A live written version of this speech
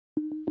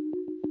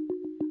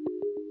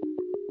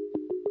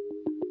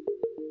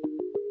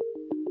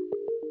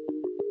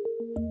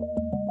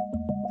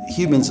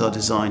Humans are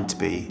designed to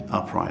be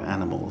upright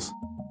animals.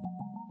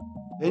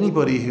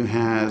 Anybody who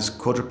has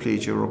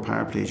quadriplegia or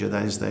paraplegia,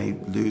 that is, they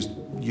lose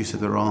use of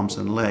their arms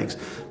and legs,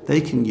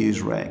 they can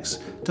use RECs.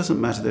 It doesn't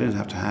matter, they don't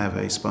have to have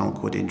a spinal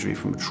cord injury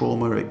from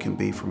trauma, it can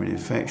be from an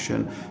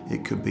infection,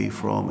 it could be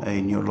from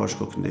a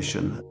neurological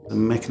condition. The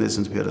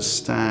mechanism to be able to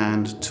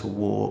stand, to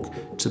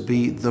walk, to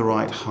be the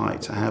right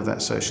height, to have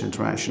that social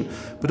interaction,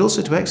 but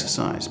also to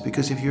exercise,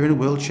 because if you're in a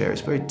wheelchair,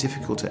 it's very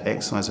difficult to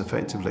exercise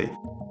effectively.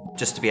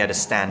 Just to be able to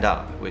stand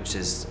up, which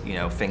is,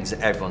 things that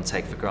everyone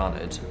takes for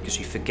granted, because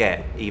you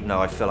forget, even though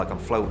I feel like I'm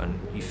floating,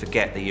 you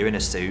forget that you're in a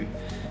suit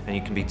and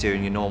you can be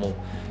doing your normal,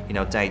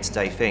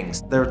 day-to-day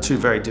things. There are two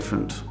very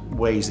different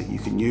ways that you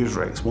can use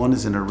RECs. One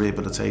is in a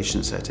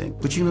rehabilitation setting,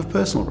 but you can have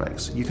personal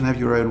RECs. You can have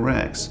your own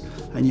RECs,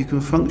 and you can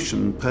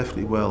function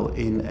perfectly well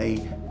in a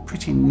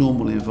pretty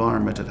normal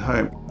environment at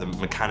home. The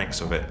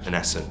mechanics of it, in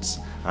essence,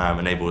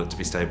 enable it to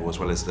be stable, as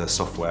well as the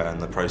software and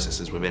the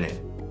processes within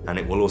it. And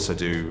it will also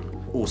do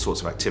all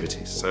sorts of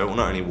activities. So it will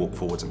not only walk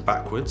forwards and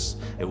backwards,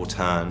 it will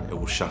turn, it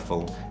will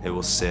shuffle, it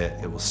will sit,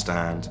 it will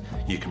stand.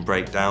 You can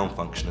break down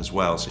function as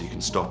well, so you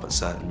can stop at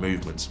certain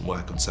movements and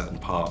work on certain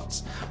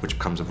parts, which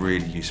becomes a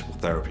really useful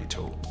therapy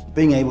tool.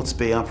 Being able to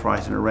be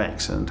upright and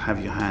erect and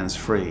have your hands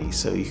free,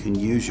 so you can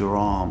use your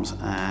arms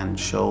and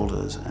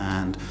shoulders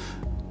and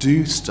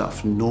do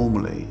stuff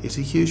normally, is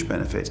a huge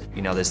benefit.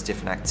 There's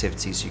different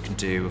activities you can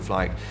do with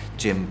like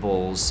gym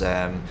balls,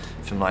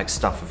 from like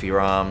stuff with your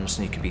arms,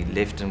 and you can be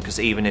lifting, because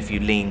even if you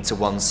lean to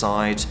one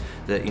side,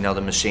 the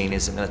machine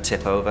isn't going to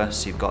tip over,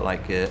 so you've got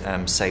like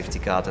a safety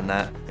guard in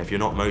that. If you're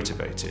not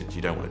motivated,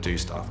 you don't want to do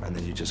stuff, and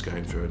then you're just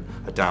going through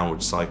a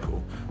downward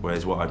cycle.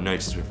 Whereas what I've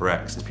noticed with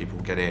RECs is people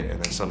get in and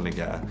then suddenly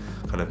get a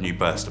kind of new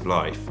burst of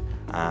life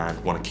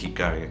and want to keep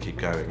going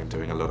and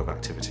doing a lot of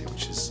activity,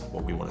 which is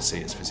what we want to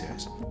see as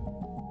physios.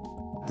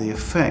 The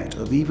effect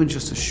of even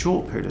just a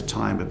short period of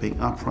time of being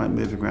upright,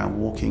 moving around,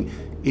 walking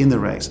in the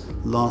RECs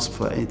lasts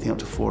for anything up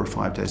to 4 or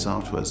 5 days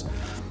afterwards.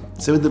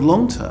 So in the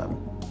long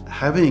term,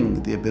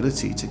 having the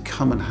ability to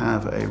come and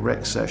have a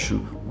REC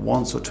session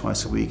once or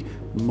twice a week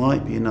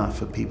might be enough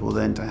for people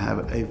then to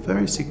have a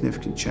very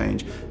significant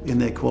change in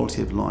their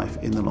quality of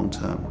life in the long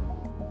term.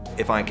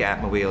 If I get out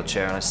of my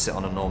wheelchair and I sit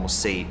on a normal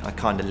seat, I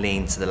kind of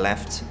lean to the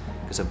left,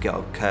 because I've got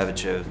a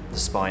curvature of the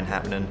spine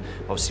happening.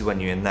 Obviously when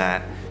you're in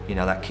that,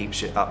 that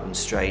keeps you up and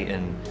straight,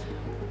 and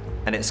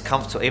it's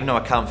comfortable. Even though I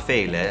can't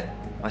feel it,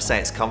 I say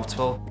it's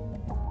comfortable.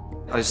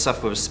 I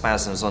suffer with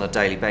spasms on a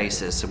daily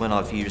basis, so when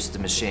I've used the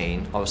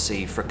machine,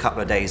 obviously for a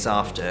couple of days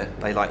after,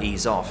 they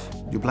ease off.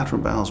 Your bladder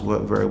and bowels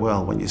work very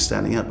well when you're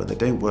standing up, but they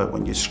don't work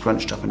when you're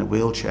scrunched up in a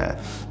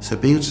wheelchair. So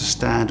being able to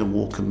stand and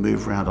walk and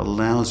move around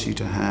allows you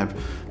to have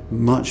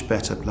much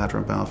better bladder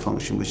and bowel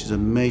function, which is a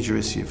major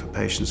issue for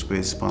patients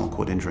with spinal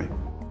cord injury.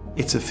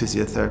 It's a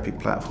physiotherapy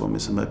platform,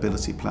 it's a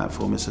mobility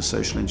platform, it's a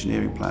social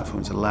engineering platform,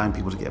 it's allowing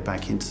people to get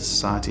back into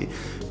society,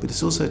 but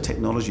it's also a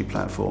technology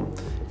platform.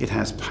 It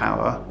has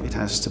power, it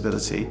has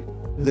stability.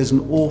 There's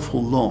an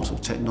awful lot of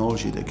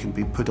technology that can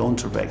be put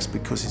onto RECs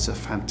because it's a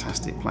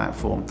fantastic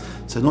platform.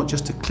 So not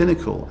just a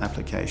clinical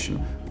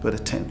application, but a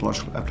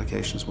technological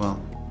application as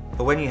well.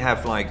 But when you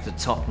have the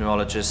top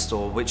neurologist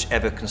or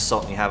whichever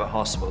consultant you have at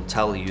hospital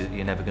tell you that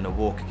you're never going to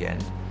walk again,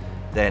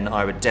 then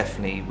I would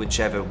definitely,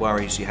 whichever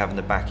worries you have in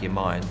the back of your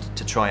mind,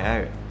 to try it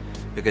out,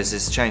 because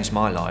it's changed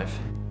my life.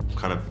 I've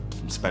kind of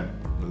spent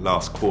the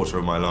last quarter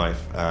of my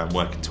life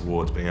working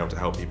towards being able to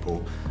help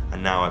people,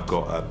 and now I've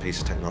got a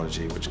piece of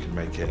technology which can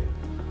make it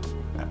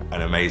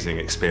an amazing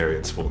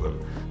experience for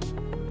them.